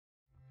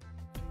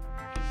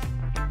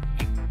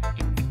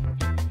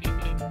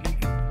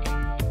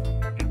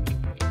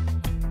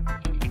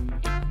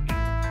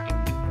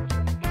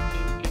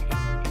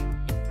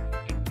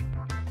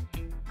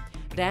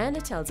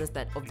Diana tells us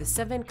that of the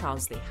 7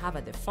 cows they have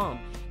at the farm,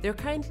 they're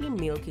currently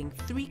milking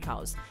 3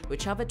 cows,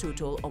 which have a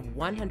total of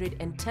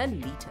 110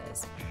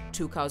 liters.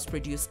 2 cows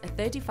produce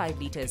 35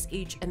 liters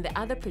each and the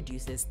other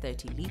produces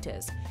 30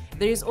 liters.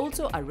 There is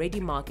also a ready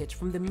market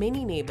from the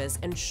many neighbors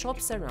and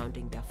shops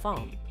surrounding their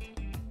farm.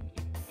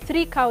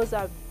 3 cows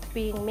are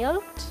being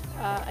milked.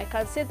 I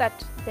can say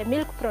that the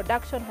milk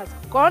production has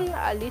gone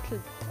a little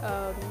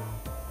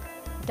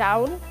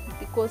down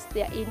because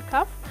they are in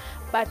calf,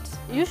 but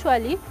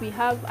usually we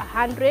have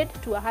 100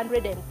 to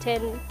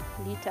 110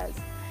 liters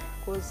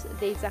because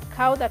there is a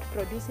cow that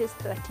produces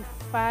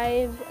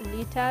 35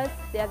 liters,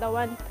 the other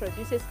one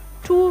produces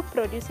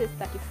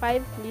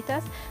 35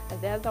 liters and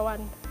the other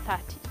one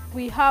 30.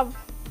 We have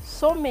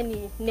so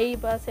many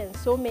neighbors and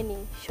so many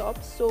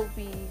shops, so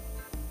we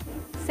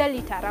sell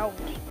it around.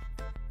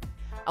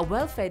 A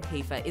well-fed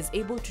heifer is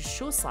able to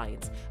show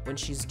signs when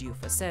she's due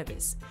for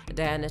service.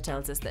 Diana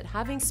tells us that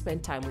having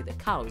spent time with the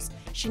cows,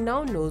 she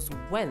now knows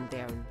when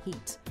they are in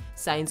heat.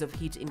 Signs of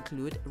heat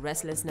include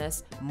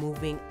restlessness,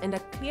 moving, and a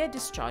clear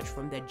discharge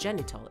from their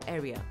genital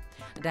area.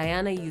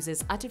 Diana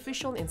uses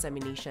artificial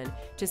insemination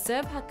to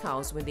serve her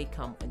cows when they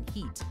come on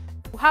heat.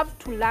 You have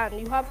to learn,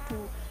 you have to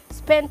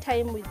spend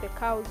time with the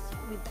cows,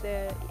 with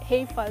the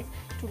heifers,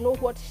 to know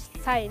what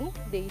sign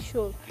they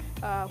show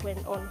when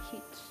on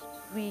heat.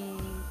 We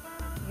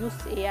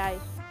use AI.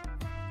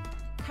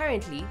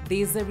 Currently, there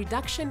is a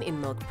reduction in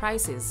milk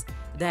prices.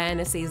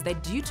 Diana says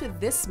that due to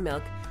this,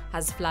 milk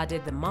has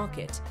flooded the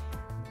market.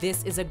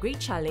 This is a great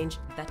challenge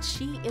that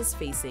she is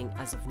facing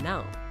as of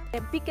now.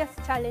 The biggest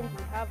challenge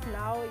we have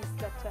now is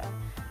that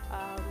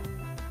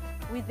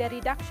with the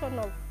reduction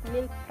of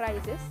milk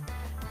prices,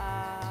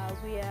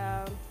 I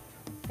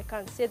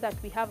can say that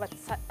we have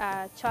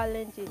a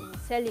challenge in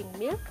selling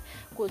milk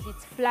because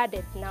it's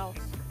flooded now.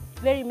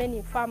 Very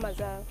many farmers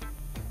are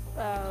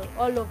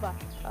all over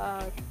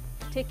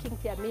taking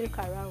their milk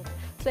around.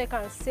 So I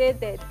can say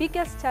the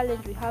biggest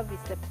challenge we have is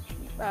the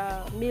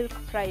milk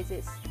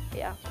prices.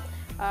 Yeah.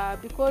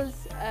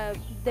 Because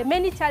the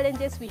many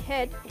challenges we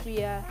had,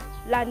 we are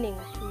learning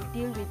to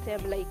deal with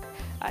them, like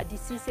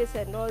diseases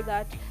and all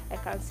that. I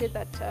can say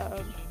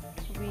that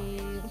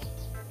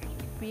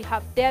we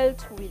have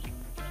dealt with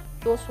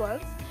those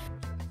ones.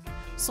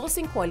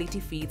 Sourcing quality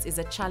feeds is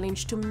a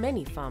challenge to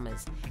many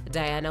farmers.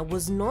 Diana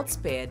was not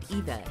spared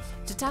either.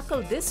 To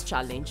tackle this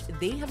challenge,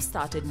 they have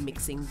started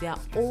mixing their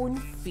own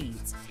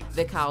feeds.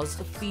 The cows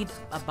feed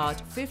about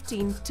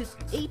 15 to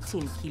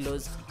 18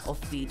 kilos of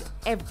feed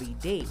every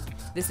day.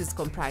 This is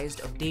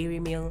comprised of dairy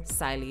meal,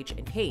 silage,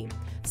 and hay.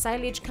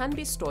 Silage can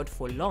be stored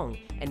for long,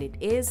 and it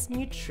is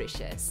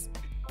nutritious.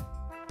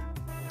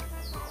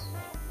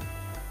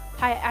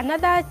 Hi,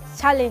 another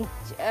challenge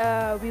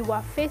we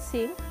were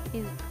facing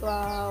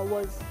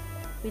was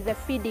with the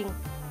feeding.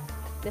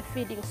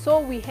 So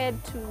we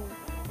had to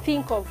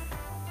think of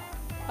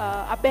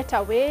a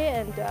better way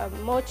and a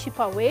more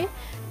cheaper way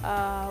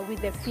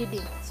with the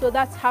feeding. So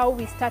that's how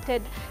we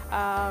started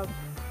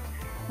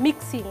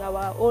mixing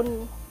our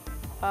own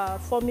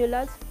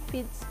formulas,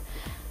 feeds.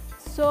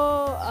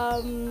 So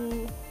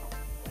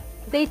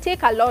they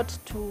take a lot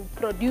to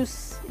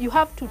produce. You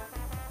have to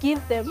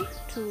give them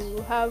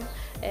to have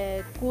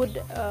a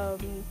good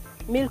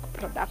milk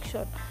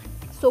production.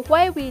 So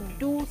why we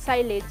do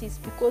silage is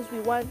because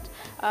we want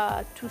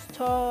to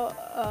store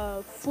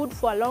food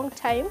for a long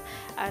time,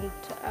 and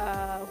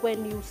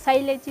when you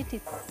silage it,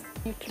 it's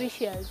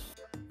nutritious.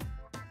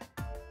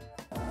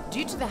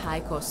 Due to the high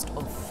cost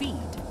of feed,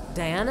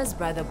 Diana's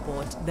brother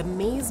bought the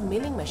maize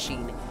milling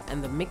machine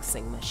and the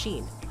mixing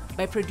machine.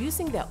 By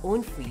producing their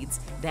own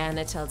feeds,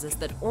 Diana tells us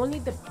that only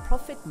the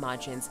profit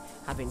margins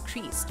have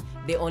increased.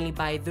 They only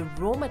buy the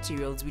raw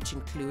materials, which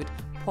include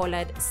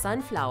pollard,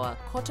 sunflower,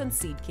 cotton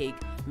seed cake,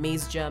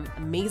 maize germ,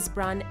 maize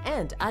bran,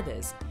 and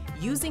others.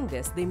 Using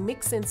this, they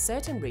mix in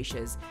certain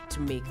ratios to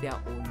make their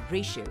own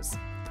ratios.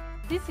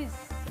 This is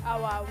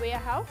our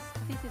warehouse.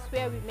 This is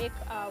where we make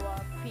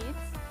our feeds.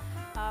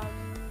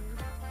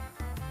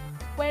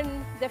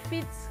 When the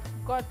feeds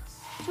got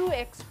too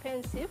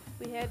expensive,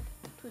 we had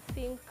to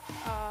think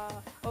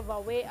of a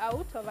way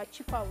out, of a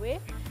cheaper way.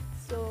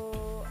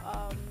 So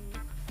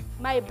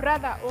my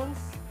brother owns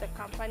the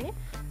company,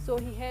 so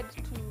he had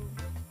to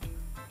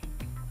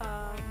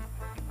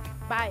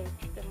buy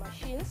the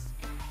machines.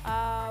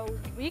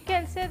 We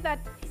can say that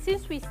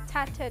since we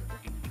started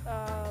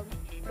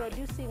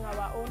producing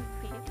our own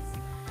feeds,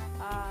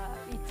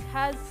 it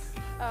has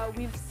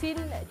we've seen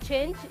a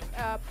change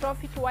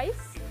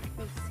profit-wise.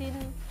 We've seen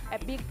a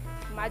big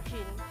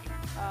margin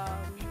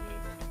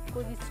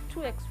because it's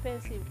too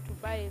expensive to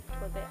buy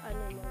for the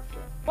animals.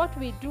 What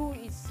we do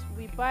is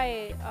we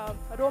buy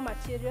raw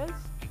materials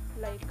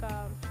like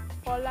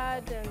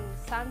pollard and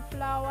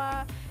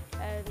sunflower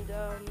and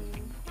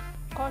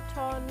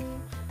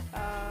cotton,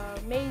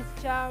 maize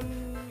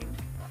germ,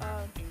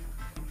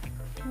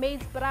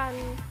 maize bran,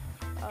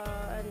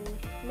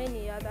 and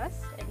many others,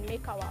 and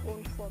make our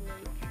own formula.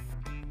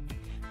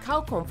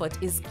 Cow comfort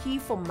is key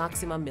for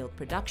maximum milk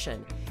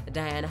production.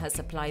 Diana has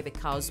supplied the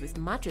cows with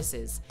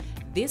mattresses.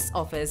 This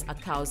offers our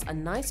cows a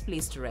nice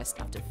place to rest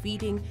after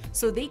feeding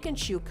so they can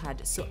chew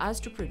cud so as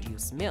to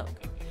produce milk.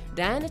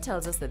 Diana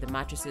tells us that the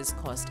mattresses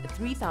cost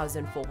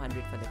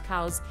 $3,400 for the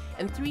cows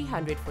and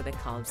 $300 for the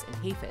calves and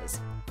heifers.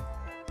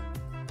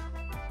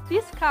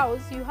 These cows,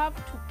 you have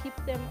to keep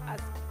them as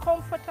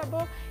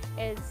comfortable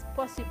as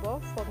possible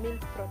for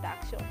milk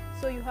production.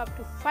 So you have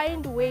to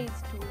find ways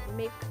to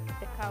make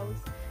the cows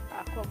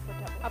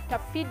comfortable. After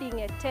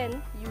feeding at 10,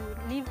 you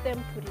leave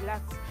them to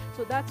relax.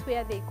 So that's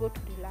where they go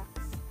to relax.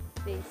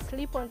 They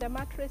sleep on the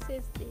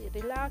mattresses,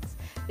 they relax,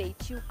 they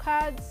chew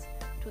cuds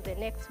to the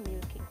next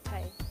milking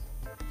time.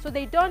 So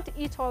they don't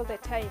eat all the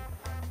time.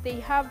 They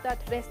have that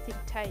resting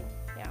time.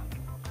 Yeah.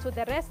 So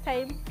the rest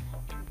time,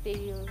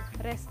 they'll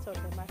rest on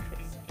the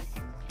mattresses.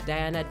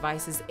 Diana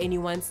advises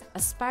anyone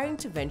aspiring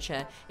to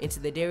venture into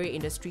the dairy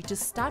industry to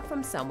start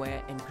from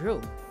somewhere and grow.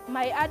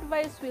 My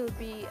advice will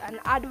be an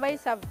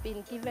advice I've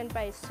been given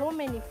by so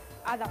many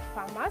other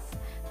farmers,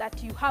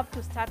 that you have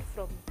to start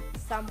from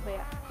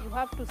somewhere. You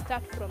have to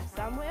start from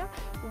somewhere.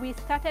 We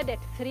started at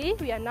 3,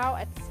 we are now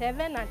at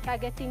 7 and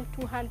targeting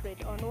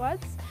 200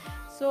 onwards.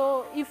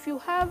 So if you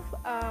have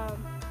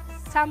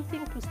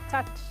something to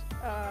start,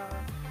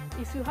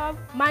 if you have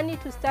money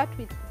to start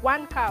with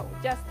one cow,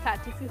 just start.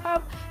 If you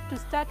have to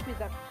start with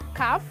a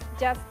calf,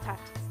 just start.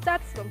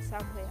 Start from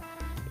somewhere.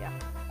 Yeah.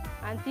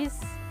 And this,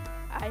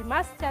 I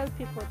must tell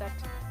people that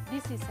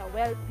this is a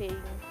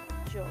well-paying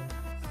job.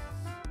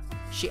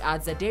 She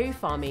adds that dairy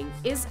farming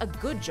is a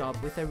good job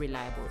with a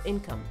reliable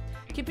income.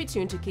 Keep it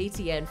tuned to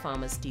KTN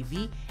Farmers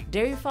TV.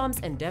 Dairy Farms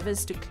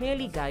endeavors to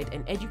clearly guide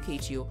and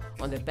educate you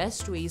on the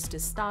best ways to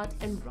start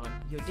and run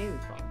your dairy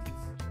farm.